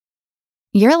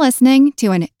You're listening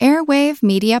to an Airwave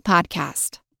Media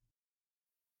Podcast.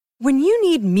 When you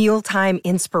need mealtime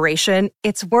inspiration,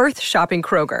 it's worth shopping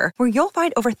Kroger, where you'll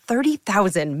find over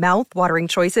 30,000 mouth-watering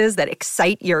choices that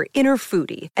excite your inner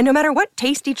foodie. And no matter what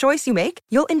tasty choice you make,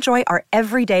 you'll enjoy our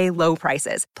everyday low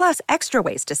prices, plus extra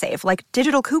ways to save, like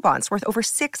digital coupons worth over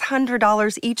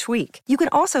 $600 each week. You can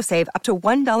also save up to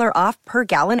 $1 off per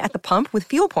gallon at the pump with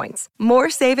fuel points.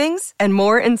 More savings and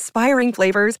more inspiring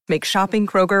flavors make shopping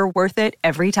Kroger worth it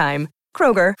every time.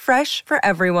 Kroger, fresh for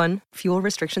everyone. Fuel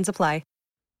restrictions apply.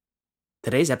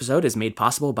 Today's episode is made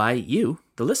possible by you,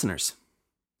 the listeners.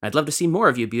 I'd love to see more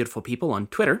of you beautiful people on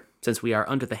Twitter, since we are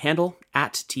under the handle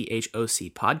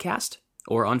 @THOCpodcast,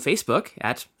 or on Facebook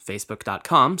at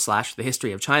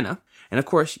facebook.com/thehistoryofchina. And of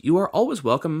course, you are always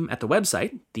welcome at the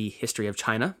website,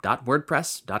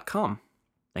 thehistoryofchina.wordpress.com.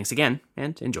 Thanks again,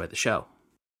 and enjoy the show.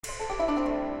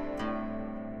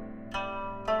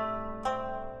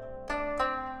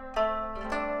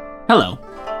 Hello,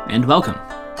 and welcome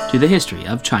to the History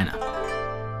of China.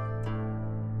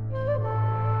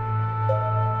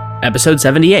 Episode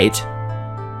 78,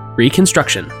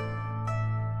 Reconstruction.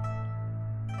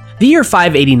 The year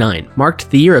 589 marked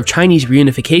the year of Chinese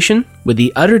reunification with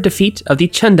the utter defeat of the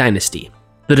Chen dynasty,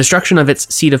 the destruction of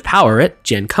its seat of power at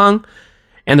Jiankang,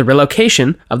 and the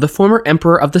relocation of the former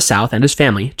emperor of the south and his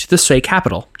family to the Sui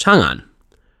capital, Chang'an.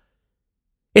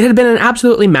 It had been an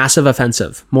absolutely massive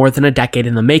offensive, more than a decade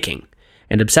in the making,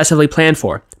 and obsessively planned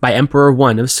for by Emperor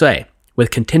I of Sui, with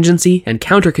contingency and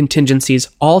counter-contingencies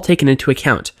all taken into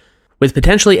account, with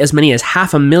potentially as many as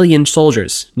 500,000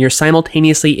 soldiers near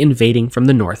simultaneously invading from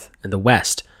the north and the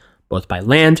west, both by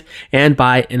land and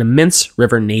by an immense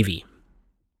river navy.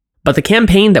 But the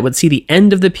campaign that would see the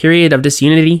end of the period of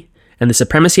disunity and the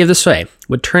supremacy of the Sui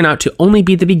would turn out to only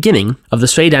be the beginning of the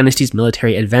Sui dynasty's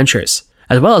military adventures,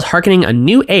 as well as hearkening a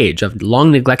new age of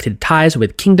long-neglected ties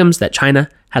with kingdoms that China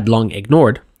had long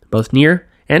ignored, both near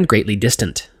and greatly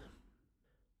distant.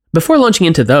 Before launching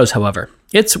into those, however,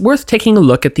 it's worth taking a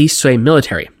look at the Sui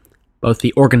military, both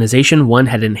the organization one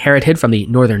had inherited from the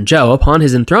Northern Zhou upon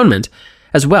his enthronement,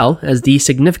 as well as the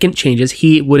significant changes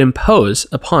he would impose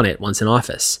upon it once in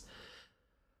office.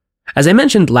 As I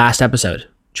mentioned last episode,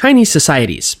 Chinese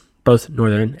societies, both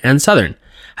northern and southern,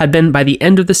 had been by the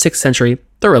end of the 6th century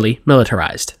thoroughly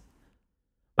militarized.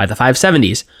 By the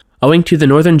 570s, owing to the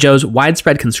Northern Zhou's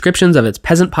widespread conscriptions of its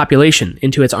peasant population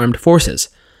into its armed forces,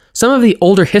 some of the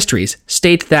older histories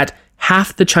state that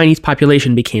half the Chinese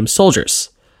population became soldiers.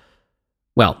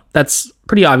 Well, that's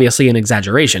pretty obviously an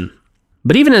exaggeration,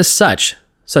 but even as such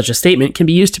a statement can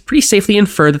be used to pretty safely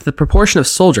infer that the proportion of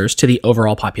soldiers to the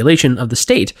overall population of the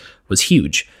state was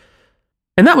huge.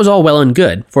 And that was all well and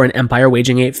good for an empire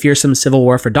waging a fearsome civil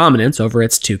war for dominance over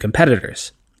its two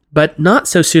competitors, but not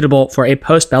so suitable for a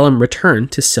post-bellum return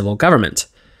to civil government.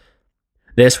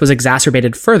 This was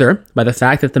exacerbated further by the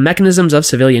fact that the mechanisms of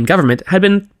civilian government had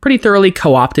been pretty thoroughly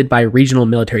co-opted by regional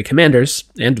military commanders,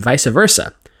 and vice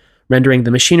versa, rendering the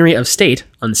machinery of state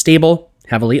unstable,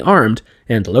 heavily armed,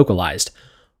 and localized,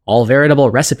 all veritable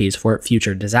recipes for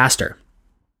future disaster.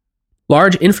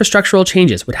 Large infrastructural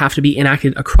changes would have to be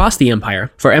enacted across the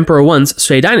empire for Emperor I's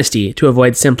Sui dynasty to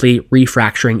avoid simply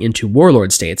refracturing into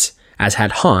warlord states, as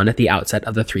had Han at the outset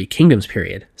of the Three Kingdoms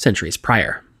period, centuries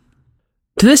prior.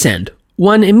 To this end,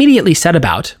 one immediately set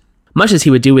about, much as he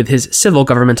would do with his civil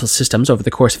governmental systems over the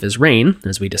course of his reign,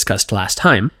 as we discussed last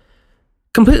time,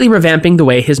 completely revamping the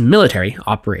way his military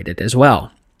operated as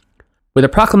well. With a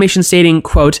proclamation stating,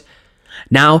 quote,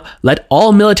 "Now let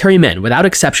all military men without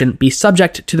exception be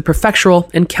subject to the prefectural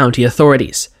and county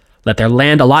authorities. Let their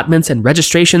land allotments and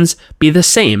registrations be the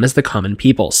same as the common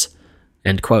people's."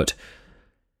 End quote.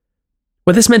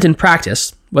 What this meant in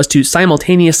practice was to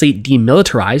simultaneously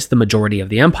demilitarize the majority of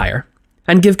the empire,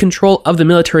 and give control of the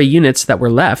military units that were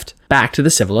left back to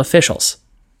the civil officials.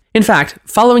 In fact,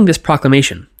 following this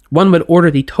proclamation, one would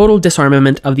order the total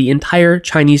disarmament of the entire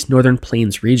Chinese Northern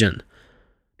Plains region,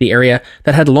 the area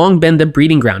that had long been the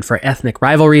breeding ground for ethnic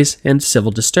rivalries and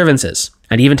civil disturbances,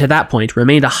 and even to that point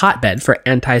remained a hotbed for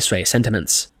anti-Sui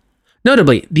sentiments.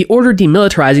 Notably, the order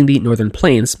demilitarizing the Northern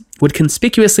Plains would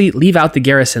conspicuously leave out the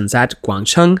garrisons at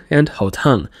Guangcheng and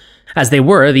Houteng, as they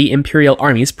were the imperial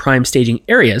army's prime staging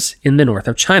areas in the north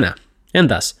of China, and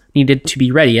thus needed to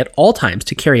be ready at all times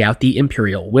to carry out the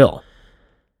imperial will.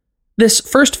 This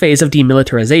first phase of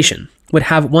demilitarization would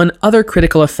have one other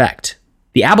critical effect: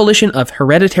 the abolition of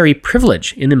hereditary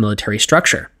privilege in the military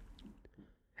structure.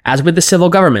 As with the civil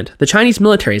government, the Chinese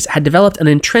militaries had developed an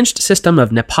entrenched system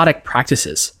of nepotic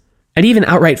practices, and even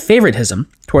outright favoritism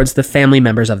towards the family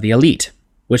members of the elite,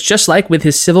 which, just like with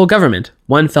his civil government,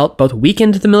 one felt both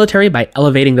weakened the military by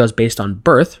elevating those based on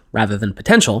birth rather than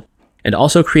potential, and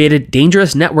also created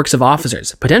dangerous networks of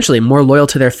officers, potentially more loyal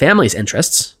to their family's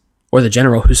interests, or the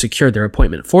general who secured their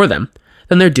appointment for them,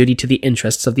 than their duty to the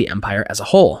interests of the empire as a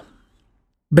whole.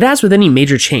 But as with any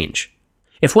major change,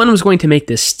 if one was going to make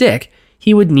this stick,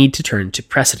 he would need to turn to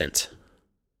precedent.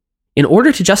 In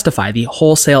order to justify the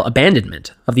wholesale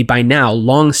abandonment of the by now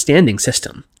long-standing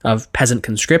system of peasant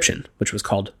conscription, which was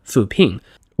called Fuping,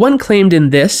 one claimed in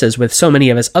this, as with so many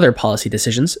of his other policy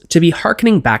decisions, to be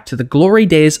hearkening back to the glory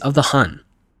days of the Han.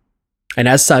 And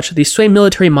as such, the Sui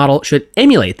military model should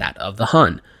emulate that of the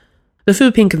Han. The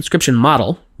Fuping conscription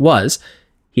model was,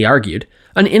 he argued,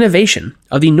 an innovation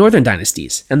of the northern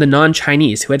dynasties and the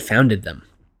non-Chinese who had founded them.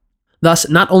 Thus,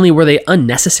 not only were they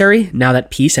unnecessary now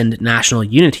that peace and national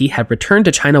unity had returned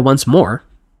to China once more,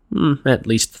 at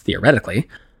least theoretically,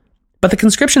 but the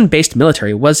conscription-based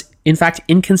military was in fact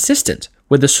inconsistent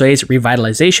with the Sui's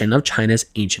revitalization of China's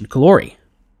ancient glory.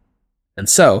 And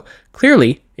so,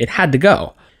 clearly, it had to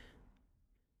go.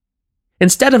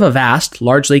 Instead of a vast,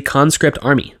 largely conscript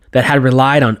army that had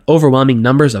relied on overwhelming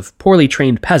numbers of poorly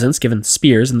trained peasants given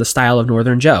spears in the style of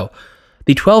Northern Zhou,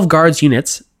 the 12 Guards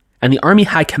units and the Army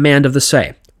High Command of the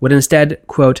Sui would instead,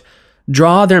 quote,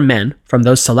 draw their men from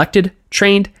those selected,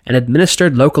 trained, and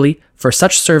administered locally for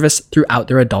such service throughout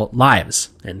their adult lives,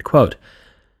 end quote.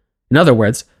 In other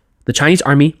words, the Chinese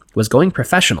army was going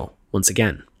professional once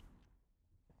again.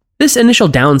 This initial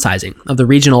downsizing of the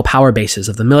regional power bases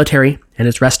of the military and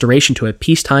its restoration to a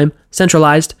peacetime,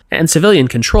 centralized, and civilian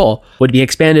control would be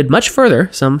expanded much further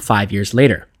some 5 years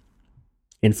later.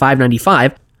 In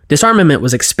 595, disarmament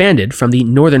was expanded from the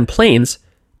northern plains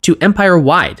to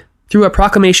empire-wide through a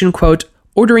proclamation, quote,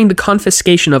 ordering the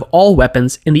confiscation of all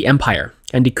weapons in the empire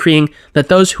and decreeing that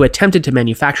those who attempted to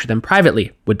manufacture them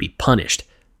privately would be punished,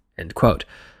 end quote.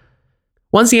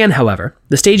 Once again, however,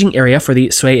 the staging area for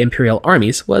the Sui imperial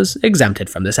armies was exempted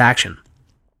from this action.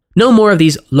 No more of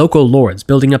these local lords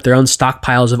building up their own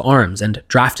stockpiles of arms and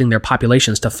drafting their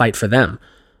populations to fight for them.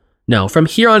 No, from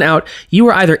here on out, you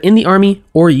were either in the army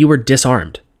or you were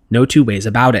disarmed. No two ways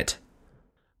about it.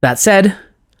 That said,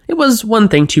 it was one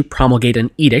thing to promulgate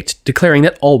an edict declaring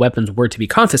that all weapons were to be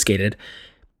confiscated.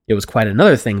 It was quite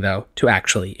another thing, though, to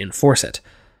actually enforce it.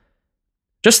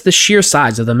 Just the sheer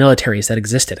size of the militaries that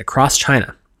existed across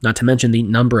China, not to mention the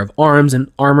number of arms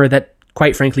and armor that,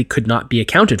 quite frankly, could not be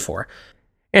accounted for.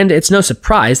 And it's no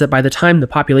surprise that by the time the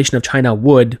population of China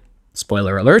would,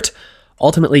 spoiler alert,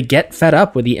 ultimately get fed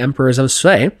up with the emperors of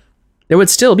Sui, there would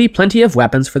still be plenty of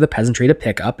weapons for the peasantry to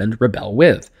pick up and rebel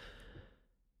with.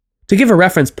 To give a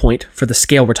reference point for the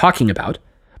scale we're talking about,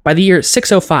 by the year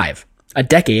 605, a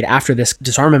decade after this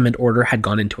disarmament order had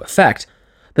gone into effect,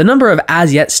 the number of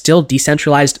as yet still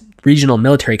decentralized regional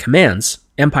military commands,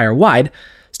 empire-wide,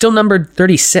 still numbered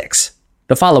 36.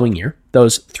 The following year,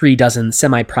 those 36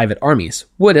 semi-private armies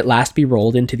would at last be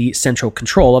rolled into the central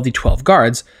control of the 12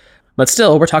 Guards, but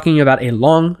still we're talking about a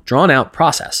long, drawn-out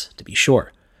process, to be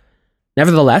sure.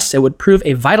 Nevertheless, it would prove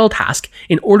a vital task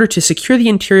in order to secure the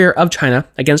interior of China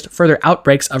against further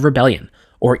outbreaks of rebellion,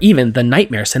 or even the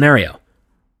nightmare scenario.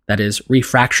 That is,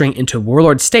 refracturing into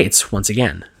warlord states once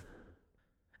again.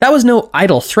 That was no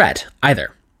idle threat,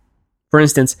 either. For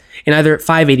instance, in either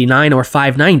 589 or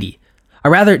 590, a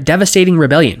rather devastating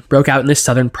rebellion broke out in the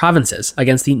southern provinces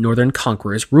against the northern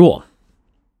conqueror's rule.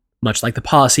 Much like the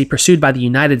policy pursued by the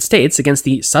United States against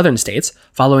the southern states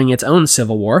following its own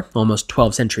civil war almost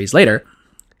 12 centuries later,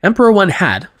 Emperor Wen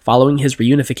had, following his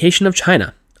reunification of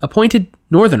China, appointed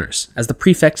northerners as the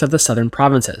prefects of the southern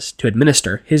provinces to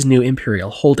administer his new imperial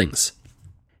holdings.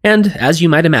 And, as you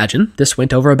might imagine, this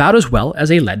went over about as well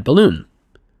as a lead balloon.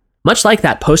 Much like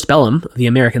that postbellum of the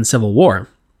American Civil War,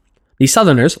 the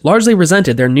Southerners largely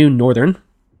resented their new northern,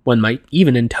 one might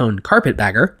even intone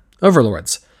carpetbagger,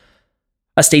 overlords.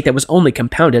 A state that was only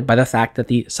compounded by the fact that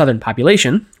the southern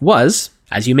population was,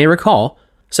 as you may recall,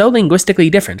 so linguistically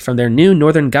different from their new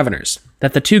northern governors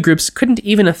that the two groups couldn't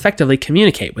even effectively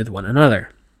communicate with one another.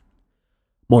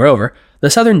 Moreover, the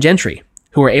southern gentry,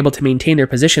 who were able to maintain their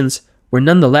positions, were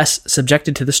nonetheless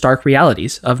subjected to the stark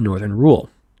realities of northern rule.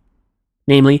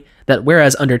 Namely, that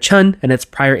whereas under Chun and its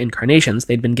prior incarnations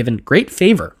they'd been given great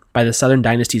favor by the southern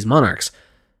dynasty's monarchs,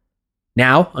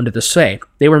 now, under the Sui,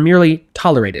 they were merely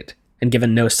tolerated and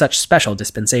given no such special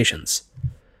dispensations.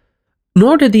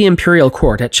 Nor did the imperial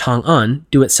court at Chang'an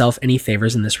do itself any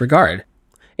favors in this regard.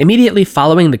 Immediately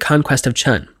following the conquest of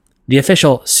Chun, the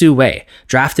official Su Wei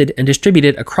drafted and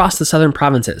distributed across the southern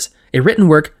provinces a written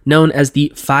work known as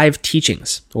the Five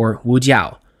Teachings, or Wu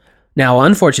Jiao. Now,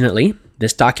 unfortunately,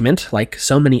 this document, like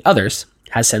so many others,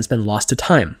 has since been lost to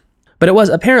time. but it was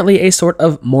apparently a sort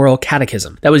of moral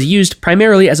catechism that was used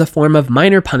primarily as a form of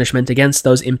minor punishment against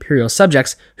those imperial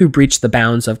subjects who breached the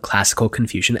bounds of classical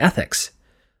Confucian ethics.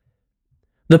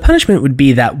 The punishment would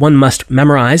be that one must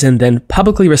memorize and then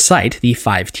publicly recite the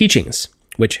 5 teachings,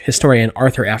 which historian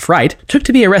Arthur F. Wright took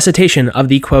to be a recitation of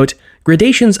the, quote,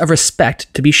 gradations of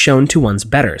respect to be shown to one's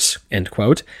betters, end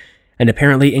quote, and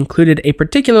apparently included a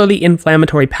particularly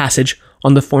inflammatory passage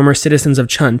on the former citizens of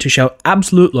Chun to show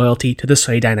absolute loyalty to the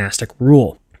Sui dynastic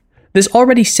rule. This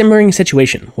already simmering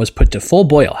situation was put to full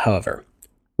boil, however,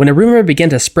 when a rumor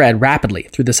began to spread rapidly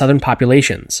through the southern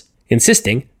populations,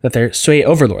 insisting that their Sui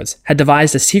overlords had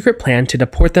devised a secret plan to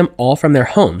deport them all from their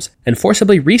homes and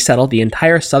forcibly resettle the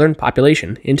entire southern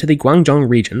population into the Guangdong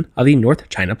region of the North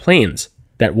China Plains,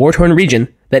 that war-torn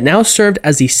region that now served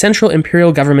as the central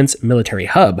imperial government's military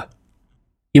hub.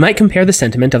 You might compare the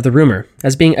sentiment of the rumor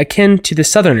as being akin to the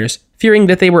Southerners fearing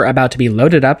that they were about to be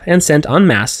loaded up and sent en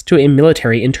masse to a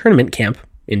military internment camp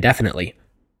indefinitely.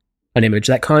 An image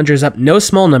that conjures up no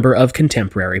small number of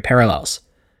contemporary parallels.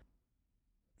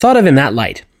 Thought of in that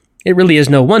light, it really is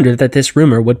no wonder that this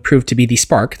rumor would prove to be the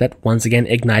spark that once again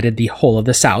ignited the whole of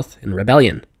the South in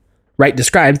rebellion. Wright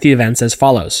described the events as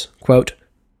follows, quote,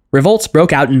 revolts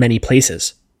broke out in many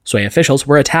places. Sui officials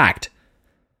were attacked.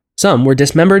 Some were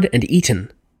dismembered and eaten,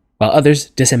 while others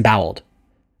disemboweled.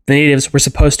 The natives were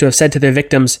supposed to have said to their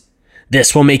victims,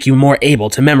 "This will make you more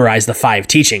able to memorize the 5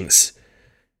 teachings."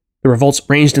 The revolts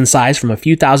ranged in size from a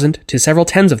few thousand to several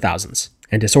tens of thousands,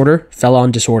 and disorder fell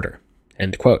on disorder.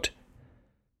 End quote.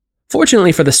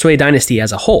 Fortunately for the Sui dynasty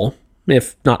as a whole,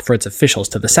 if not for its officials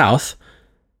to the south,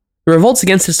 the revolts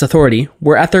against its authority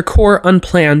were at their core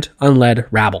unplanned, unled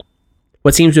rabble.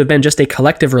 What seems to have been just a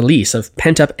collective release of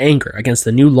pent-up anger against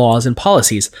the new laws and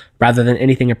policies rather than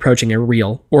anything approaching a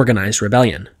real, organized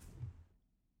rebellion.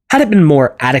 Had it been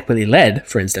more adequately led,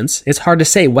 for instance, it's hard to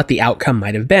say what the outcome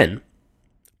might have been.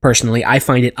 Personally, I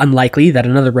find it unlikely that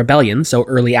another rebellion so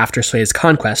early after Sui's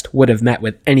conquest would have met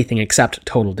with anything except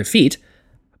total defeat,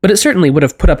 but it certainly would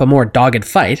have put up a more dogged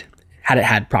fight had it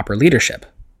had proper leadership.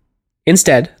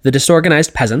 Instead, the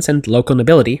disorganized peasants and local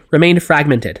nobility remained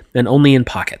fragmented and only in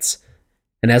pockets,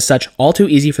 and as such all too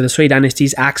easy for the Sui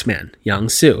dynasty's axeman, Yang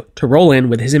Su, to roll in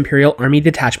with his imperial army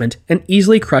detachment and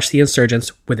easily crush the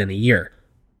insurgents within a year.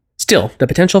 Still, the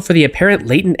potential for the apparent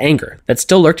latent anger that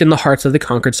still lurked in the hearts of the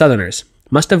conquered southerners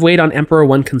must have weighed on Emperor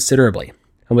Wen considerably,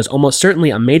 and was almost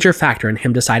certainly a major factor in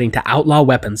him deciding to outlaw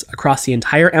weapons across the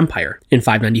entire empire in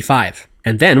 595,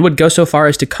 and then would go so far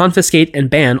as to confiscate and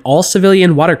ban all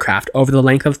civilian watercraft over the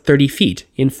length of 30 feet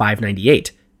in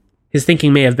 598. His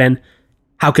thinking may have been,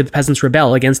 how could the peasants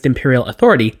rebel against imperial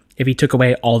authority if he took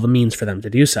away all the means for them to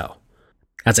do so?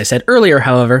 As I said earlier,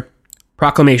 however,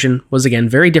 proclamation was again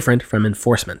very different from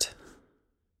enforcement.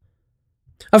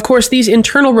 Of course, these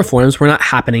internal reforms were not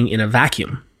happening in a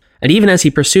vacuum, and even as he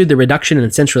pursued the reduction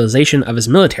and centralization of his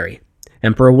military,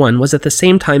 Emperor Wen was at the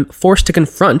same time forced to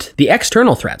confront the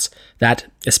external threats that,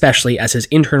 especially as his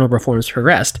internal reforms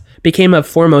progressed, became of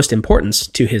foremost importance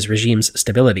to his regime's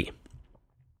stability.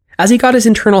 As he got his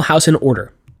internal house in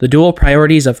order, the dual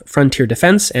priorities of frontier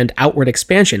defense and outward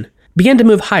expansion began to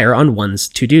move higher on Wen's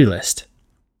to-do list.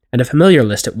 And a familiar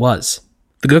list it was.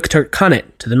 The Gukturk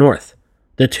Khanate to the north,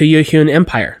 the Tuyuhun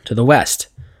Empire to the west,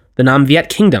 the Nam Viet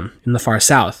Kingdom in the far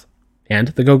south, and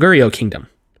the Goguryeo Kingdom,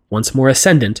 once more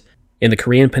ascendant, in the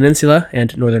Korean Peninsula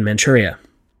and northern Manchuria.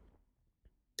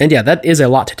 And yeah, that is a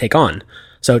lot to take on,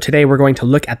 so today we're going to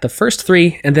look at the first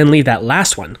 3 and then leave that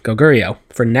last one, Goguryeo,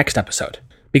 for next episode,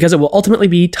 because it will ultimately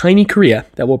be tiny Korea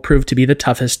that will prove to be the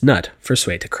toughest nut for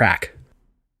Sui to crack.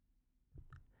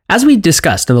 As we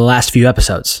discussed in the last few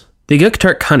episodes, the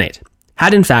Gukturk Khanate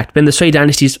had in fact been the Sui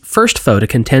dynasty's first foe to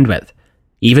contend with,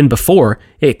 even before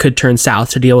it could turn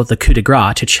south to deal with the coup de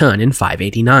grace to Chun in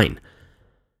 589.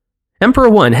 Emperor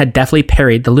Wen had deftly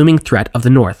parried the looming threat of the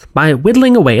north by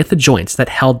whittling away at the joints that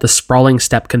held the sprawling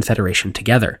steppe confederation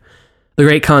together. The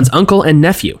Great Khan's uncle and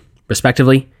nephew,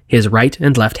 respectively, his right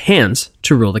and left hands,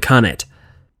 to rule the Khanate.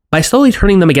 By slowly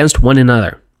turning them against one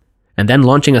another, and then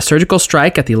launching a surgical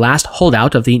strike at the last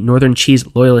holdout of the Northern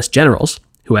Qi's loyalist generals,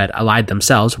 who had allied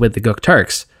themselves with the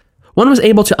Gukturks, Wen was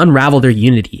able to unravel their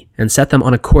unity and set them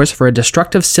on a course for a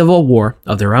destructive civil war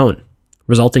of their own,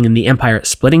 resulting in the empire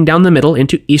splitting down the middle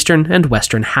into eastern and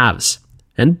western halves.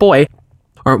 And boy,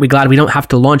 aren't we glad we don't have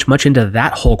to launch much into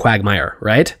that whole quagmire,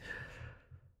 right?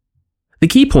 The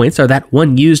key points are that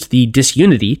Wen used the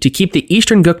disunity to keep the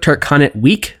Eastern Gukturk Khanate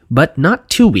weak, but not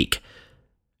too weak.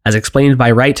 As explained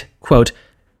by Wright, quote,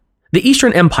 "The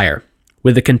Eastern Empire,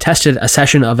 with the contested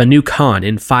accession of a new Khan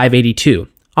in 582,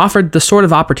 offered the sort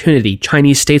of opportunity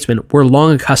Chinese statesmen were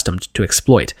long accustomed to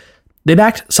exploit, They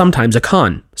backed sometimes a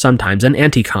Khan, sometimes an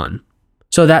anti-Khan,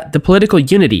 so that the political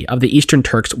unity of the Eastern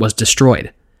Turks was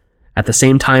destroyed. At the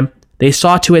same time, they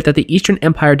saw to it that the Eastern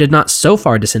Empire did not so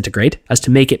far disintegrate as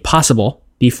to make it possible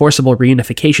the forcible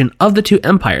reunification of the two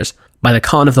empires by the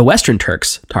Khan of the Western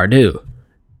Turks, Tardu.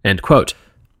 End quote.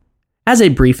 As a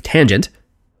brief tangent,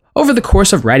 over the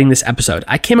course of writing this episode,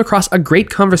 I came across a great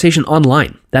conversation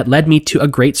online that led me to a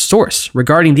great source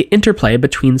regarding the interplay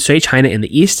between Sui China in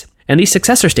the east and the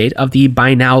successor state of the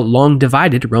by now long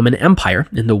divided Roman Empire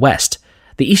in the west,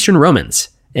 the Eastern Romans,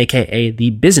 aka the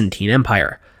Byzantine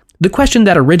Empire. The question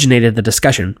that originated the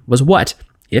discussion was what,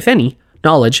 if any,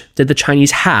 knowledge did the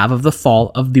Chinese have of the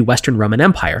fall of the Western Roman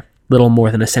Empire, little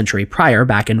more than a century prior,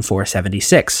 back in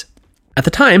 476. At the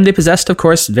time, they possessed, of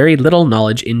course, very little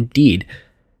knowledge indeed.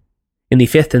 In the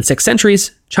 5th and 6th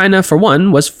centuries, China, for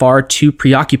one, was far too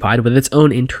preoccupied with its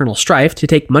own internal strife to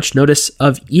take much notice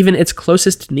of even its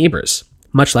closest neighbors,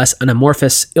 much less an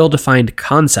amorphous, ill-defined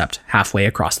concept halfway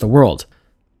across the world.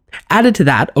 Added to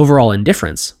that overall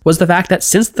indifference was the fact that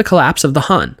since the collapse of the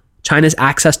Han, China's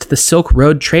access to the Silk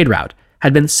Road trade route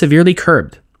had been severely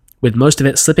curbed, with most of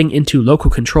it slipping into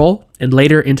local control and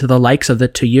later into the likes of the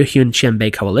Tuyuhun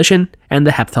Qianbei coalition and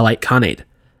the Hepthalite Khanate.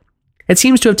 It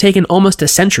seems to have taken almost a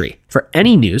century for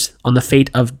any news on the fate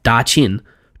of Daqin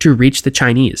to reach the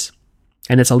Chinese,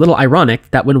 and it's a little ironic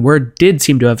that when word did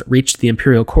seem to have reached the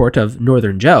imperial court of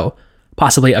northern Zhou,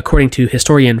 possibly according to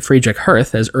historian Friedrich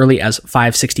Hirth as early as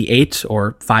 568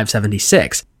 or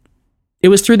 576, it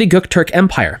was through the Gukturk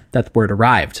Empire that the word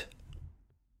arrived.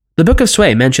 The Book of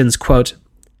Sui mentions, quote,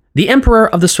 "The emperor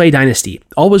of the Sui dynasty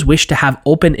always wished to have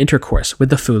open intercourse with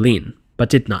the Fulin, but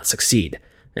did not succeed."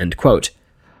 End quote.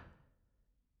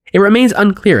 It remains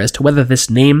unclear as to whether this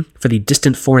name for the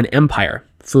distant foreign empire,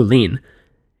 Fulin,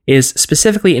 is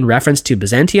specifically in reference to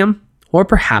Byzantium or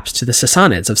perhaps to the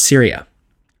Sassanids of Syria,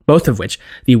 both of which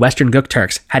the Western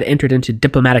Gukturks had entered into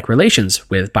diplomatic relations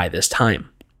with by this time.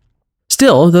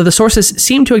 Still, though the sources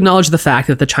seem to acknowledge the fact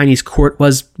that the Chinese court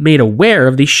was made aware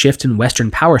of the shift in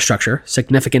Western power structure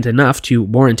significant enough to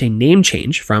warrant a name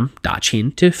change from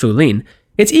Daqin to Fulin,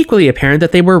 it's equally apparent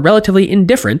that they were relatively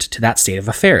indifferent to that state of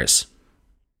affairs.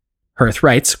 Hirth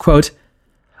writes, quote,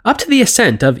 "Up to the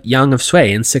ascent of Yang of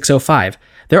Sui in 605,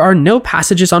 there are no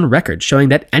passages on record showing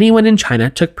that anyone in China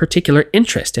took particular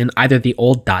interest in either the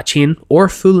old Daqin or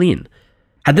Fulin.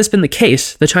 Had this been the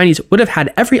case, the Chinese would have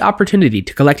had every opportunity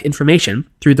to collect information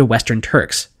through the Western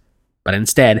Turks. But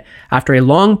instead, after a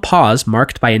long pause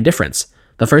marked by indifference,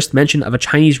 the first mention of a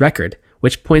Chinese record,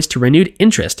 which points to renewed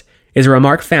interest, is a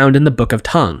remark found in the Book of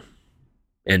Tang."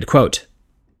 End quote.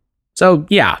 So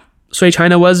yeah, Sui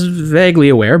China was vaguely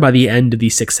aware by the end of the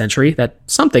 6th century that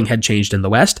something had changed in the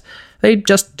West. They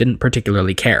just didn't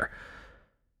particularly care.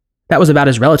 That was about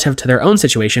as relative to their own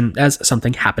situation as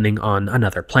something happening on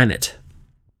another planet.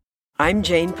 I'm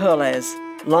Jane Perlez,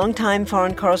 longtime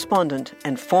foreign correspondent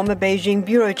and former Beijing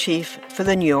bureau chief for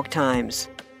the New York Times.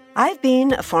 I've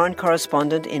been a foreign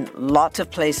correspondent in lots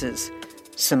of places: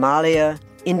 Somalia,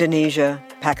 Indonesia,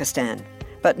 Pakistan,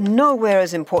 but nowhere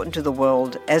as important to the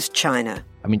world as China.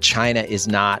 I mean, China is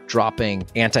not dropping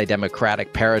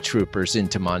anti-democratic paratroopers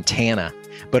into Montana.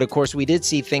 But of course, we did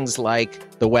see things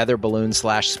like the weather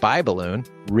balloon/spy balloon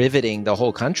riveting the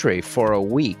whole country for a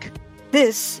week.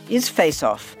 This is Face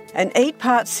Off, an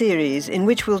 8-part series in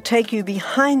which we'll take you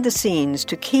behind the scenes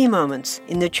to key moments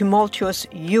in the tumultuous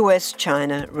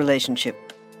US-China relationship.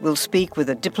 We'll speak with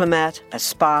a diplomat, a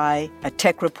spy, a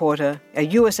tech reporter, a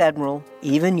US admiral,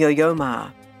 even Yo-Yo Ma.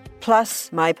 Plus,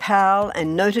 my pal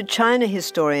and noted China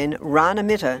historian Rana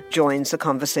Mitter joins the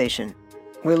conversation.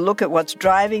 We'll look at what's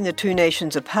driving the two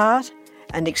nations apart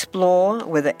and explore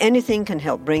whether anything can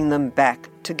help bring them back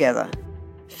together.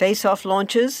 Face Off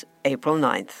launches April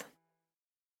 9th.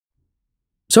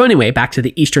 So anyway, back to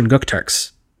the Eastern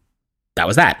Gukturks. That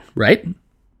was that, right?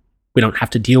 We don't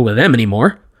have to deal with them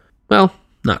anymore. Well,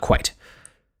 not quite.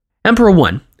 Emperor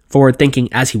One, forward-thinking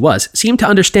as he was, seemed to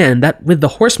understand that with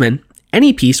the horsemen,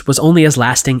 any peace was only as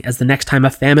lasting as the next time a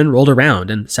famine rolled around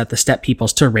and set the steppe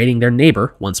peoples to raiding their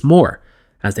neighbor once more,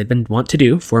 as they'd been wont to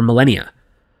do for millennia.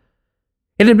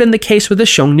 It had been the case with the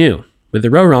Xiongnu, with the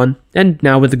Rouran, and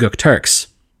now with the Gukturks.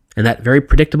 And that very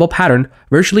predictable pattern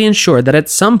virtually ensured that at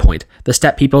some point the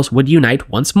steppe peoples would unite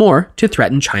once more to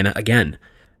threaten China again.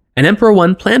 And Emperor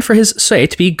One planned for his Sui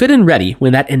to be good and ready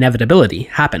when that inevitability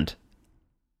happened.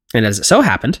 And as it so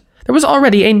happened, there was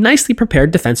already a nicely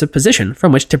prepared defensive position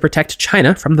from which to protect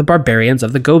China from the barbarians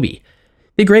of the Gobi.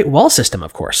 The Great Wall system,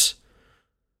 of course.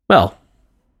 Well,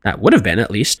 that would have been,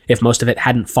 at least, if most of it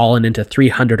hadn't fallen into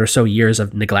 300 or so years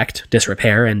of neglect,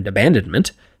 disrepair, and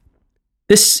abandonment.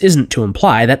 This isn't to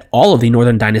imply that all of the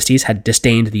northern dynasties had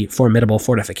disdained the formidable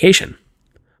fortification.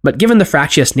 But given the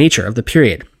fractious nature of the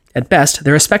period, at best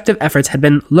their respective efforts had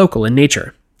been local in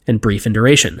nature and brief in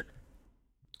duration.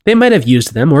 They might have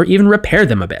used them or even repaired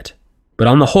them a bit, but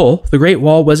on the whole, the Great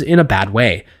Wall was in a bad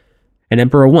way, and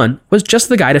Emperor One was just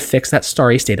the guy to fix that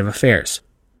sorry state of affairs.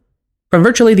 From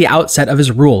virtually the outset of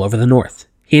his rule over the north,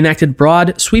 he enacted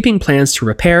broad, sweeping plans to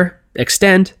repair,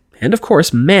 extend, and of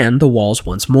course man the walls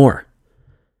once more.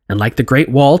 And like the Great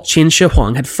Wall Qin Shi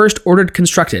Huang had first ordered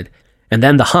constructed, and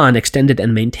then the Han extended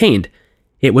and maintained,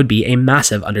 it would be a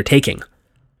massive undertaking.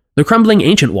 The crumbling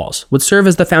ancient walls would serve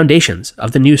as the foundations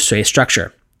of the new Sui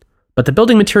structure, but the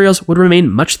building materials would remain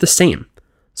much the same: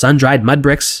 sun-dried mud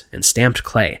bricks and stamped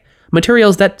clay,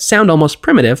 materials that sound almost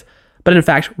primitive, but in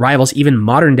fact rivals even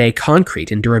modern-day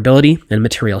concrete in durability and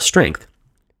material strength.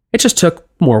 It just took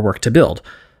more work to build.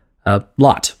 A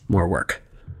lot more work.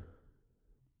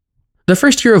 The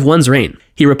first year of One's reign,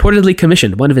 he reportedly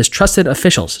commissioned one of his trusted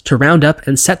officials to round up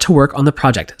and set to work on the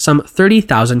project some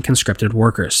 30,000 conscripted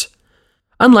workers.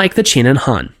 Unlike the Qin and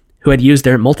Han, who had used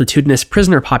their multitudinous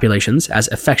prisoner populations as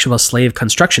effectual slave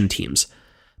construction teams,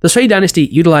 the Sui dynasty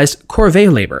utilized corvée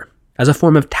labor as a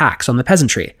form of tax on the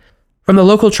peasantry. From the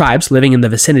local tribes living in the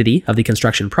vicinity of the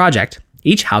construction project,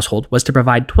 each household was to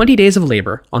provide 20 days of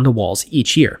labor on the walls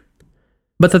each year.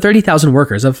 But the 30,000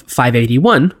 workers of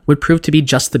 581 would prove to be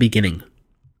just the beginning.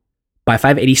 By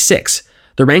 586,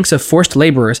 the ranks of forced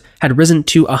laborers had risen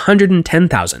to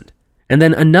 110,000, and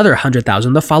then another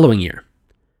 100,000 the following year.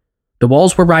 The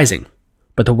walls were rising,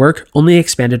 but the work only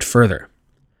expanded further.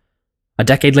 A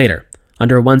decade later,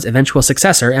 under One's eventual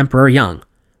successor, Emperor Yang,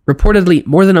 reportedly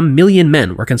more than 1 million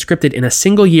men were conscripted in a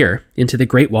single year into the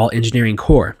Great Wall Engineering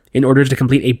Corps in order to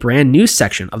complete a brand new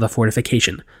section of the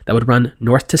fortification that would run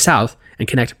north to south and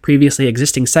connect previously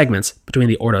existing segments between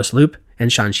the Ordos Loop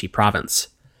and Shanxi province.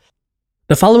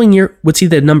 The following year would see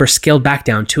the number scaled back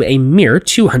down to a mere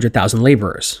 200,000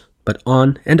 laborers, but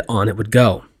on and on it would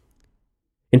go.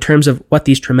 In terms of what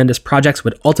these tremendous projects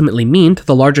would ultimately mean to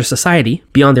the larger society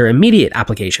beyond their immediate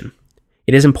application,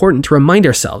 it is important to remind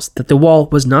ourselves that the wall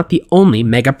was not the only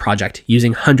mega project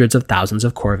using hundreds of thousands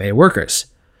of corvée workers.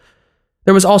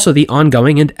 There was also the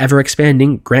ongoing and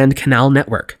ever-expanding Grand Canal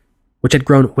network, which had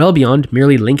grown well beyond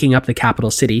merely linking up the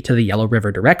capital city to the Yellow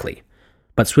River directly,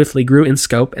 but swiftly grew in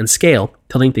scope and scale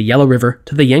to link the Yellow River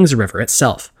to the Yangtze River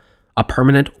itself, a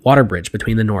permanent water bridge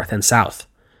between the north and south.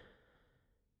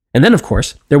 And then, of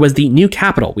course, there was the new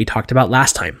capital we talked about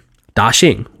last time,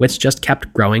 Daxing, which just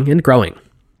kept growing and growing.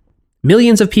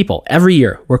 Millions of people every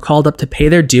year were called up to pay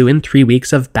their due in 3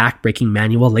 weeks of back-breaking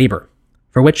manual labor,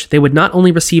 for which they would not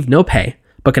only receive no pay,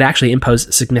 but could actually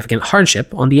impose significant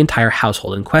hardship on the entire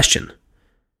household in question.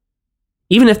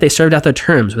 Even if they served out their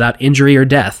terms without injury or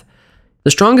death, the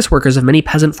strongest workers of many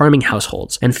peasant farming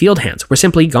households and field hands were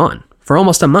simply gone for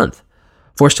almost a month,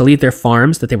 forced to leave their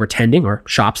farms that they were tending or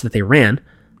shops that they ran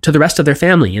to the rest of their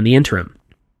family in the interim.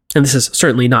 And this is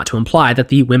certainly not to imply that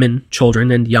the women, children,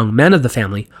 and young men of the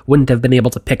family wouldn't have been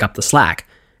able to pick up the slack,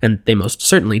 and they most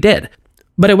certainly did.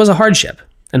 But it was a hardship,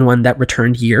 and one that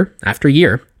returned year after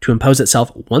year to impose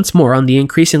itself once more on the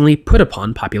increasingly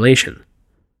put-upon population.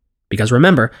 Because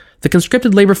remember, the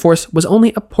conscripted labor force was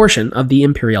only a portion of the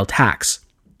imperial tax.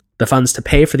 The funds to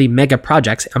pay for the mega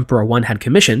projects Emperor One had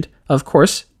commissioned, of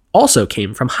course, also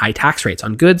came from high tax rates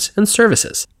on goods and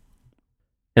services.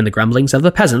 And the grumblings of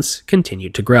the peasants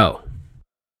continued to grow.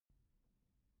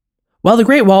 While the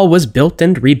Great Wall was built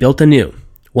and rebuilt anew,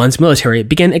 One's military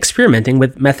began experimenting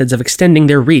with methods of extending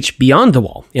their reach beyond the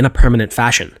wall in a permanent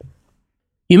fashion.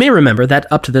 You may remember that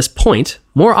up to this point,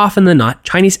 more often than not,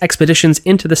 Chinese expeditions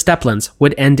into the steppelands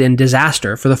would end in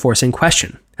disaster for the force in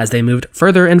question, as they moved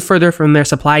further and further from their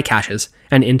supply caches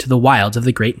and into the wilds of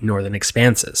the great northern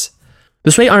expanses.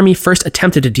 The Sui army first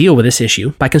attempted to deal with this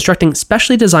issue by constructing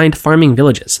specially designed farming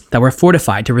villages that were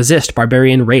fortified to resist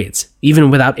barbarian raids,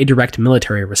 even without a direct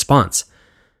military response.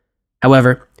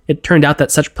 However, it turned out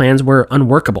that such plans were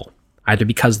unworkable, either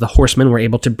because the horsemen were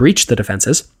able to breach the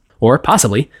defenses, or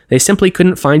possibly they simply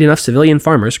couldn't find enough civilian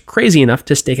farmers crazy enough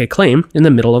to stake a claim in the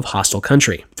middle of hostile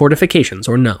country, fortifications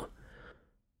or no.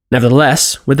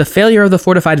 Nevertheless, with the failure of the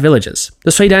fortified villages,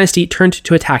 the Sui dynasty turned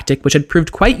to a tactic which had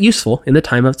proved quite useful in the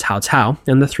time of Cao Cao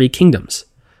and the Three Kingdoms: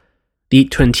 the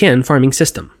Tuntian farming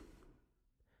system.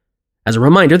 As a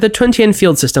reminder, the Tuntian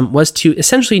field system was to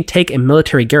essentially take a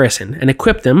military garrison and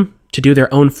equip them to do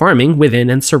their own farming within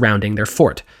and surrounding their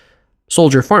fort.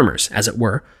 Soldier farmers, as it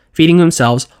were, feeding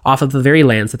themselves off of the very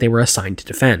lands that they were assigned to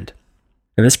defend.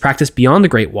 And this practice beyond the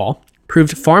Great Wall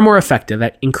proved far more effective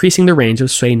at increasing the range of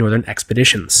Sui northern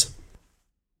expeditions.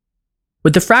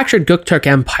 With the fractured Gokturk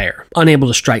Empire unable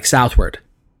to strike southward,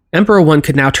 Emperor Wen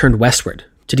could now turn westward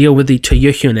to deal with the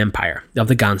Tuyuhun Empire of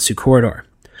the Gansu Corridor,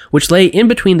 which lay in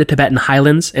between the Tibetan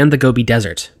highlands and the Gobi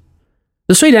Desert.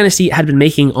 The Sui dynasty had been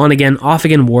making on-again,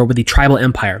 off-again war with the tribal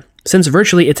empire since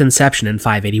virtually its inception in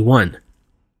 581.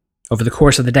 Over the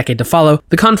course of the decade to follow,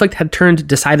 the conflict had turned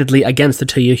decidedly against the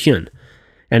Tuyuhun,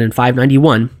 and in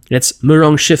 591, its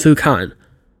Murong Shifu Khan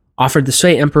offered the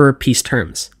Sui emperor peace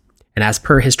terms, and as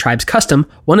per his tribe's custom,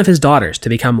 one of his daughters to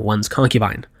become Wen's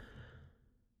concubine.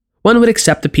 Wen would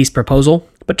accept the peace proposal,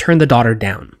 but turn the daughter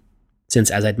down,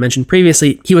 since, as I'd mentioned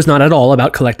previously, he was not at all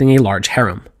about collecting a large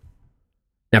harem.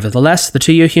 Nevertheless, the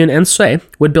Tuyuhun and Sui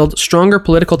would build stronger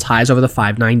political ties over the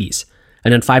 590s,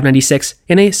 and in 596,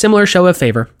 in a similar show of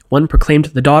favor, Wen proclaimed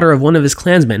the daughter of one of his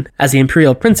clansmen as the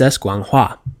imperial princess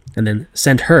Guanghua, and then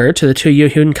sent her to the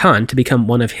Tuyuhun Khan to become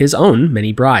one of his own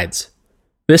many brides.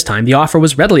 This time, the offer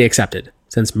was readily accepted,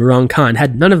 since Murong Khan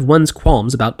had none of Wen's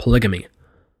qualms about polygamy.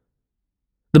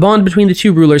 The bond between the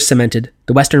two rulers cemented,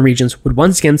 the western regions would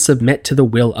once again submit to the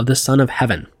will of the Son of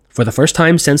Heaven, for the first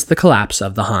time since the collapse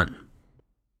of the Han.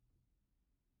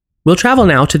 We'll travel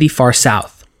now to the far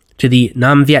south, to the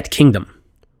Nam Viet Kingdom,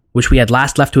 which we had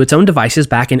last left to its own devices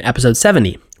back in episode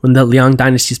 70, when the Liang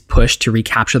dynasty's push to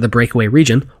recapture the breakaway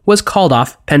region was called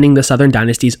off pending the Southern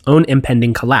dynasty's own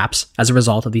impending collapse as a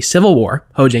result of the civil war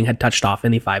Hojing had touched off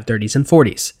in the 530s and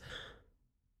 40s.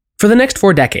 For the next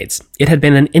 4 decades, it had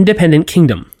been an independent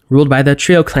kingdom ruled by the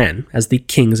Trio clan as the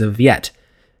kings of Viet.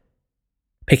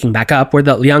 Picking back up where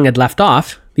the Liang had left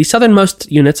off, the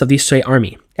southernmost units of the Sui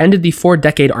army ended the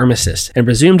 4-decade armistice and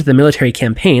resumed the military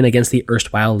campaign against the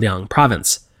erstwhile Liang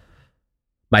province.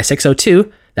 By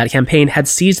 602, that campaign had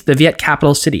seized the Viet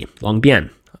capital city, Long Bien,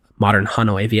 modern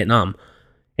Hanoi, Vietnam,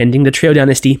 ending the Trio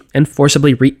dynasty and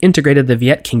forcibly reintegrated the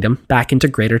Viet kingdom back into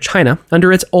Greater China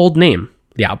under its old name,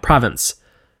 Liao Province.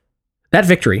 That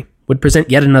victory would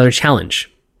present yet another challenge,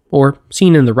 or,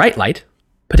 seen in the right light,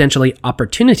 potentially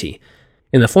opportunity,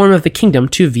 in the form of the kingdom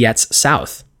to Viet's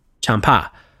south,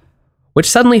 Champa, which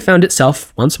suddenly found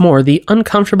itself once more the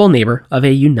uncomfortable neighbor of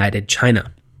a united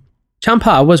China.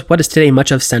 Champa was what is today much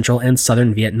of central and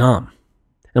southern Vietnam,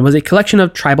 and was a collection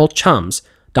of tribal chams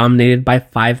dominated by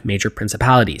 5 major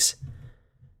principalities.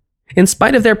 In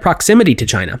spite of their proximity to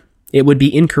China, it would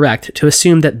be incorrect to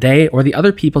assume that they or the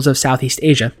other peoples of Southeast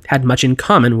Asia had much in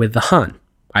common with the Han,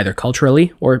 either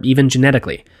culturally or even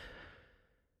genetically.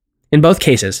 In both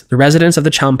cases, the residents of the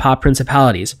Champa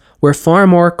principalities were far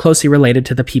more closely related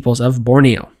to the peoples of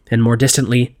Borneo, and more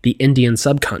distantly, the Indian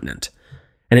subcontinent,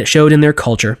 and it showed in their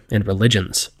culture and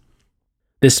religions.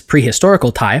 This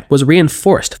prehistorical tie was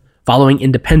reinforced following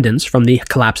independence from the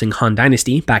collapsing Han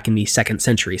dynasty back in the 2nd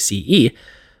century CE,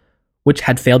 which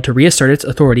had failed to reassert its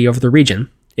authority over the region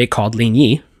it called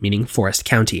Linyi, meaning Forest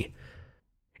County.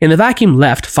 In the vacuum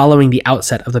left following the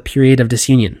outset of the period of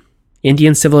disunion,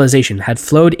 Indian civilization had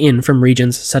flowed in from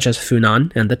regions such as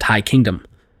Funan and the Tai Kingdom.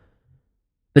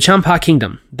 The Champa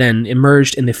Kingdom then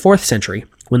emerged in the 4th century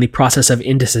when the process of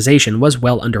indicization was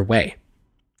well underway.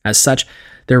 As such,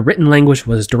 their written language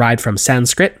was derived from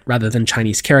Sanskrit rather than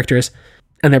Chinese characters,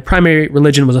 and their primary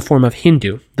religion was a form of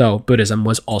Hindu, though Buddhism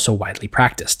was also widely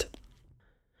practiced.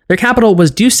 Their capital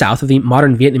was due south of the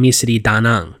modern Vietnamese city Da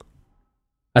Nang,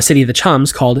 a city the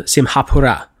Chams called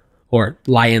Simhapura, or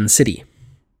Lion City.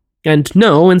 And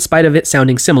no, in spite of it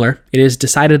sounding similar, it is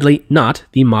decidedly not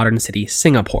the modern city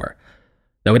Singapore,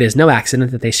 though it is no accident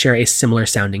that they share a similar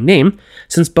sounding name,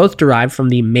 since both derive from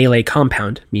the Malay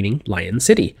compound meaning Lion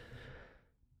City.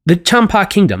 The Champa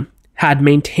Kingdom had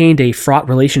maintained a fraught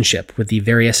relationship with the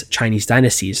various Chinese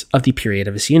dynasties of the period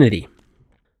of disunity.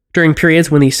 During periods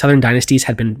when the southern dynasties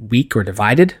had been weak or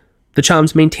divided, the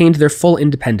Chams maintained their full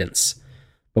independence.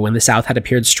 But when the South had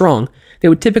appeared strong, they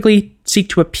would typically seek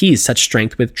to appease such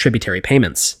strength with tributary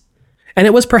payments. And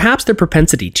it was perhaps their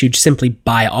propensity to simply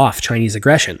buy off Chinese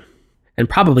aggression, and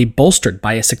probably bolstered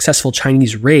by a successful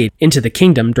Chinese raid into the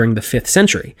kingdom during the 5th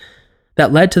century,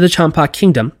 that led to the Champa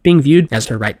Kingdom being viewed, as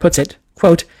their right puts it,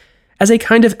 quote, as a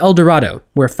kind of El Dorado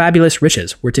where fabulous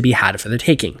riches were to be had for the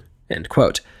taking, end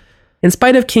quote. In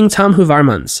spite of King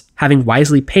Tamhuvarman's having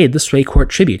wisely paid the Sui court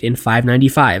tribute in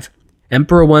 595,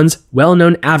 Emperor Wen's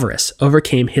well-known avarice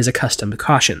overcame his accustomed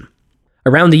caution.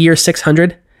 Around the year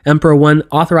 600, Emperor Wen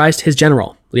authorized his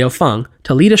general, Liu Fang,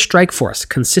 to lead a strike force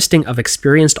consisting of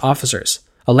experienced officers,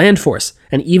 a land force,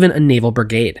 and even a naval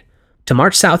brigade, to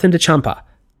march south into Champa,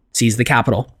 seize the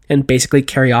capital, and basically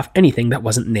carry off anything that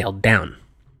wasn't nailed down.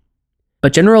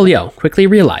 But General Liu quickly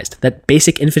realized that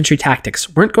basic infantry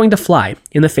tactics weren't going to fly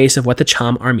in the face of what the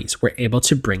Cham armies were able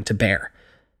to bring to bear.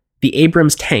 The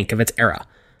Abrams tank of its era,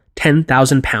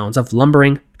 10,000 pounds of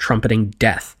lumbering, trumpeting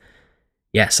death.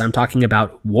 Yes, I'm talking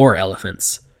about war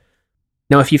elephants.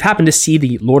 Now, if you've happened to see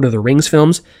the Lord of the Rings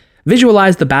films,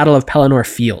 visualize the Battle of Pelennor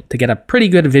Field to get a pretty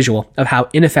good visual of how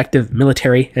ineffective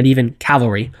military and even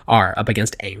cavalry are up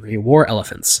against angry war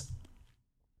elephants.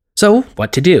 So,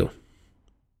 what to do?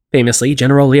 Famously,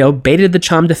 General Liu baited the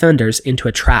Cham defenders into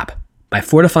a trap by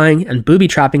fortifying and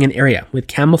booby-trapping an area with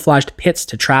camouflaged pits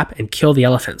to trap and kill the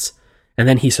elephants, and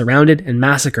then he surrounded and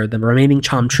massacred the remaining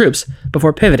Cham troops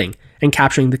before pivoting and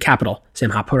capturing the capital,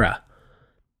 Simhapura.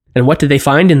 And what did they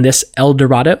find in this El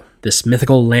Dorado, this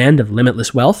mythical land of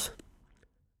limitless wealth?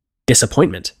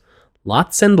 Disappointment.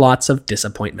 Lots and lots of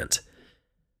disappointment.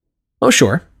 Oh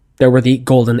sure, there were the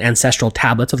golden ancestral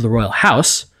tablets of the royal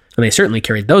house, and they certainly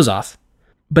carried those off,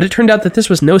 but it turned out that this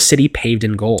was no city paved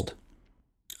in gold.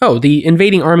 Oh, the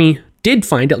invading army did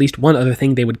find at least one other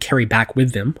thing they would carry back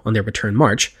with them on their return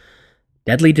march: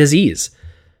 deadly disease.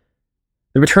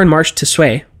 The return march to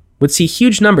Sui would see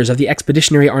huge numbers of the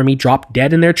expeditionary army drop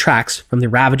dead in their tracks from the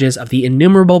ravages of the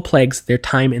innumerable plagues their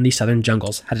time in the southern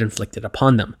jungles had inflicted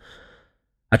upon them.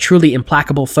 A truly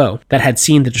implacable foe that had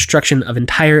seen the destruction of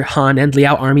entire Han and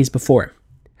Liao armies before,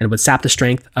 and would sap the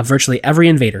strength of virtually every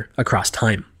invader across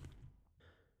time.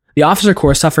 The officer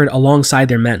corps suffered alongside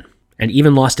their men, and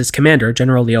even lost its commander,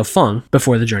 General Liu Feng,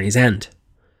 before the journey's end.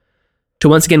 To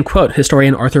once again quote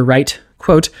historian Arthur Wright,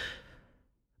 quote,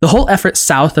 "The whole effort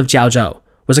south of Jiaozhou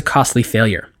was a costly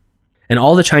failure, and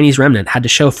all the Chinese remnant had to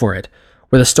show for it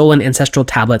were the stolen ancestral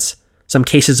tablets, some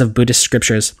cases of Buddhist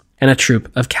scriptures, and a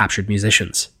troupe of captured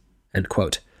musicians." End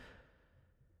quote.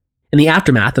 In the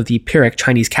aftermath of the Pyrrhic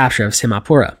Chinese capture of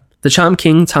Simhapura, the Cham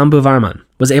king Tambuvarman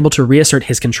was able to reassert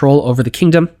his control over the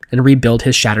kingdom and rebuild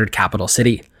his shattered capital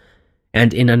city.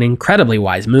 And in an incredibly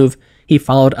wise move, he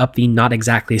followed up the not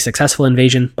exactly successful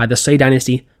invasion by the Sui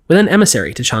dynasty with an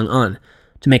emissary to Chang'an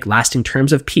to make lasting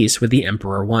terms of peace with the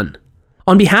Emperor One.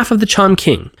 On behalf of the Cham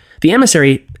king, the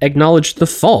emissary acknowledged the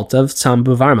fault of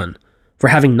Tambuvarman for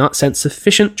having not sent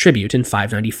sufficient tribute in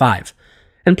 595,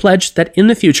 and pledged that in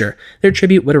the future their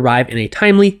tribute would arrive in a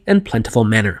timely and plentiful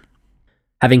manner.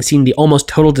 Having seen the almost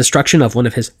total destruction of one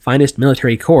of his finest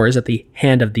military corps at the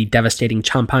hand of the devastating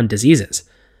Champan diseases,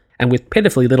 and with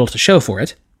pitifully little to show for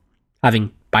it,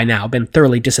 having by now been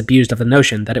thoroughly disabused of the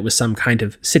notion that it was some kind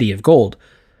of city of gold,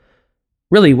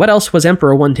 really, what else was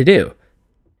Emperor One to do?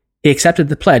 He accepted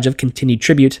the pledge of continued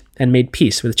tribute and made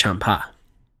peace with Champa.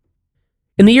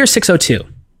 In the year 602,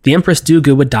 the Empress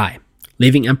Dugu would die,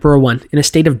 leaving Emperor One in a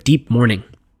state of deep mourning,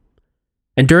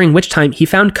 and during which time he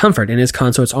found comfort in his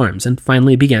consort's arms and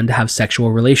finally began to have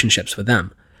sexual relationships with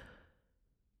them.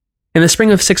 In the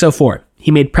spring of 604,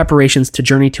 he made preparations to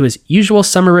journey to his usual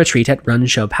summer retreat at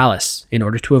Runshou Palace in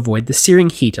order to avoid the searing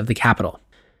heat of the capital.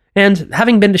 And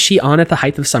having been to Xi'an at the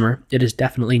height of summer, it is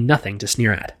definitely nothing to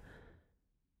sneer at.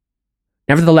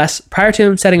 Nevertheless, prior to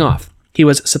him setting off, he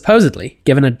was supposedly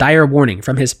given a dire warning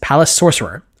from his palace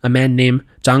sorcerer, a man named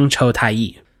Zhang Chou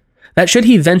Taiyi, that should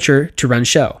he venture to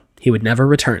Runshou, he would never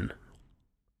return.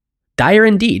 Dire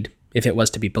indeed, if it was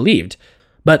to be believed,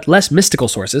 but less mystical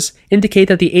sources indicate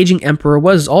that the aging emperor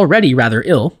was already rather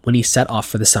ill when he set off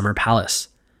for the summer palace.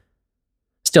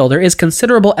 Still, there is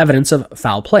considerable evidence of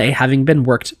foul play having been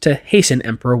worked to hasten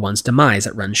Emperor One's demise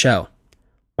at Runshou,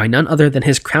 by none other than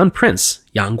his crown prince,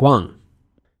 Yang Guang.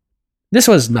 This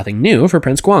was nothing new for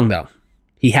Prince Guang, though.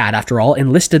 He had, after all,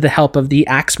 enlisted the help of the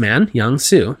Axeman, Yang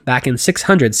Su, back in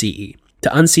 600 CE,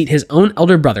 to unseat his own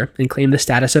elder brother and claim the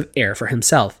status of heir for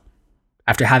himself,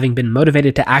 after having been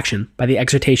motivated to action by the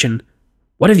exhortation,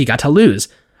 "What have you got to lose?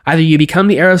 Either you become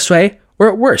the heir of Sui, or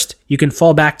at worst, you can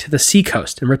fall back to the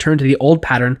seacoast and return to the old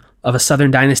pattern of a southern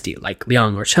dynasty like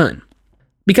Liang or Chen.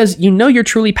 Because you know you're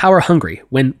truly power-hungry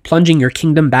when plunging your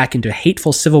kingdom back into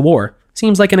hateful civil war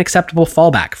seems like an acceptable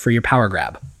fallback for your power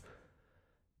grab."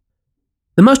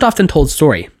 The most often told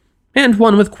story, and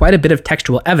one with quite a bit of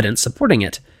textual evidence supporting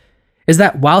it, is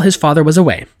that while his father was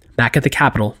away, back at the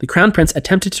capital, the crown prince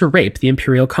attempted to rape the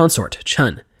imperial consort,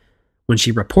 Chen. When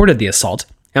she reported the assault,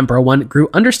 Emperor One grew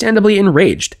understandably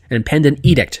enraged and penned an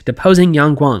edict deposing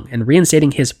Yang Guang and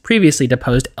reinstating his previously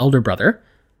deposed elder brother,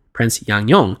 Prince Yang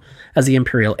Yong, as the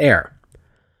imperial heir.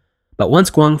 But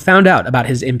once Guang found out about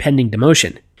his impending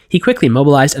demotion, he quickly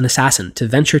mobilized an assassin to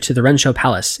venture to the Runshou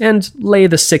Palace and lay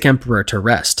the sick emperor to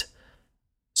rest.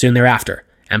 Soon thereafter,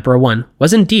 Emperor One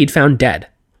was indeed found dead,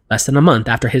 less than a month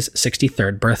after his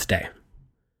 63rd birthday.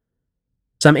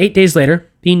 Some 8 days later,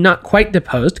 the not quite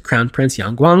deposed Crown Prince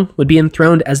Yang Guang would be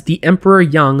enthroned as the Emperor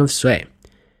Yang of Sui,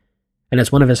 and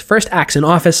as one of his first acts in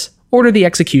office, ordered the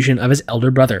execution of his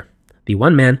elder brother, the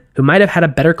one man who might have had a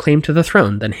better claim to the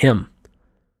throne than him.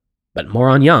 But more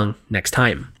on Yang next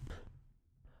time.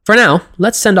 For now,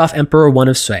 let's send off Emperor 1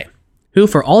 of Sui, who,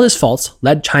 for all his faults,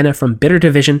 led China from bitter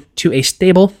division to a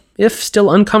stable, if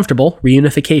still uncomfortable,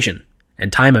 reunification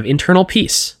and time of internal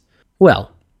peace.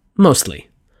 Well, mostly.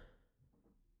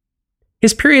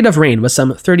 His period of reign was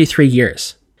some 33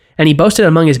 years, and he boasted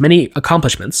among his many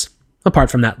accomplishments,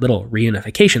 apart from that little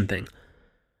reunification thing,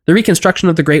 the reconstruction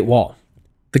of the Great Wall,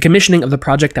 the commissioning of the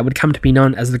project that would come to be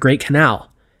known as the Great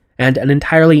Canal, and an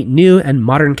entirely new and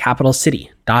modern capital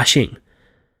city, Daxing,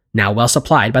 now well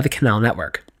supplied by the canal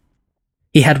network.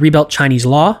 He had rebuilt Chinese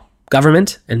law,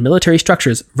 government, and military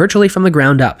structures virtually from the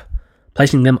ground up,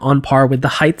 placing them on par with the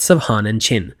heights of Han and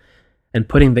Qin, and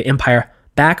putting the empire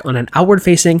back on an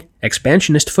outward-facing,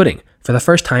 expansionist footing for the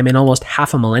first time in almost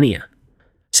half a millennia.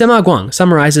 Sima Guang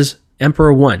summarizes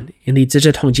Emperor 1 in the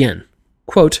Zizhi,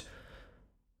 quote,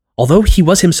 "Although he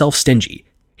was himself stingy,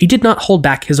 he did not hold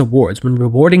back his awards when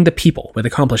rewarding the people with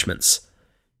accomplishments.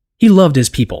 He loved his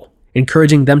people,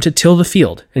 encouraging them to till the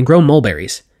field and grow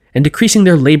mulberries, and decreasing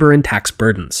their labor and tax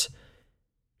burdens.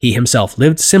 He himself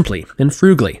lived simply and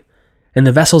frugally, and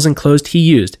the vessels and clothes he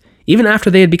used, even after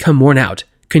they had become worn out,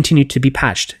 continued to be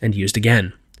patched and used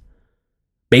again.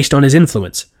 Based on his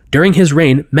influence, during his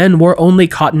reign men wore only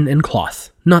cotton and cloth,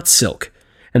 not silk,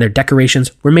 and their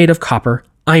decorations were made of copper,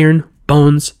 iron,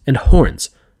 bones, and horns,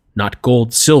 not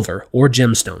gold, silver, or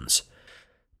gemstones.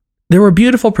 There were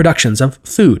beautiful productions of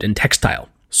food and textile,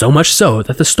 so much so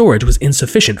that the storage was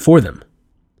insufficient for them.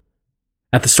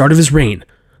 At the start of his reign,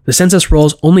 the census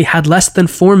rolls only had less than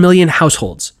 4 million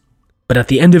households, but at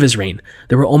the end of his reign,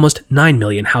 there were almost 9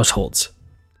 million households.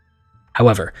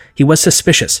 However, he was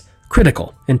suspicious,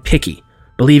 critical, and picky,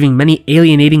 believing many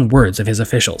alienating words of his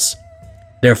officials.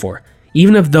 Therefore,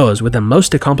 even of those with the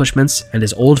most accomplishments and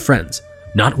his old friends,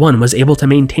 not one was able to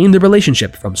maintain the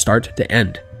relationship from start to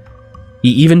end. He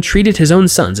even treated his own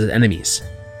sons as enemies.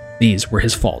 These were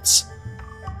his faults."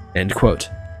 End quote.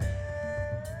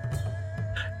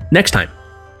 Next time,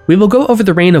 we will go over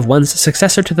the reign of one's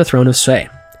successor to the throne of Sui,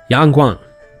 Yang Guang,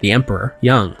 the Emperor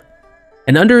Yang.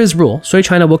 And under his rule, Sui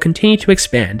China will continue to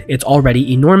expand its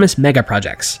already enormous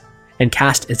mega-projects, and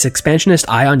cast its expansionist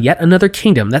eye on yet another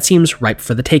kingdom that seems ripe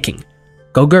for the taking,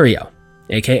 Goguryeo,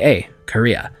 aka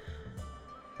Korea.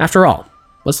 After all,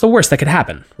 what's the worst that could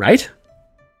happen, right?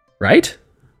 Right?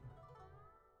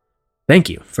 Thank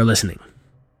you for listening.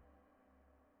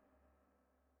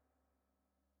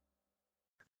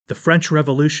 The French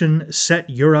Revolution set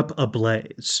Europe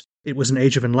ablaze. It was an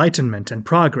age of enlightenment and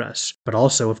progress, but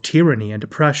also of tyranny and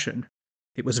oppression.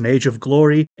 It was an age of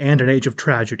glory and an age of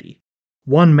tragedy.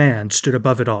 One man stood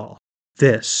above it all.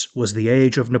 This was the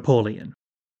Age of Napoleon.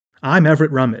 I'm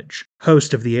Everett Rummage,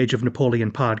 host of the Age of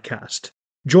Napoleon podcast.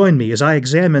 Join me as I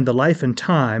examine the life and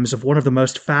times of one of the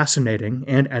most fascinating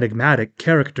and enigmatic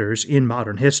characters in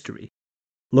modern history.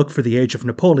 Look for the Age of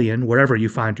Napoleon wherever you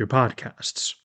find your podcasts.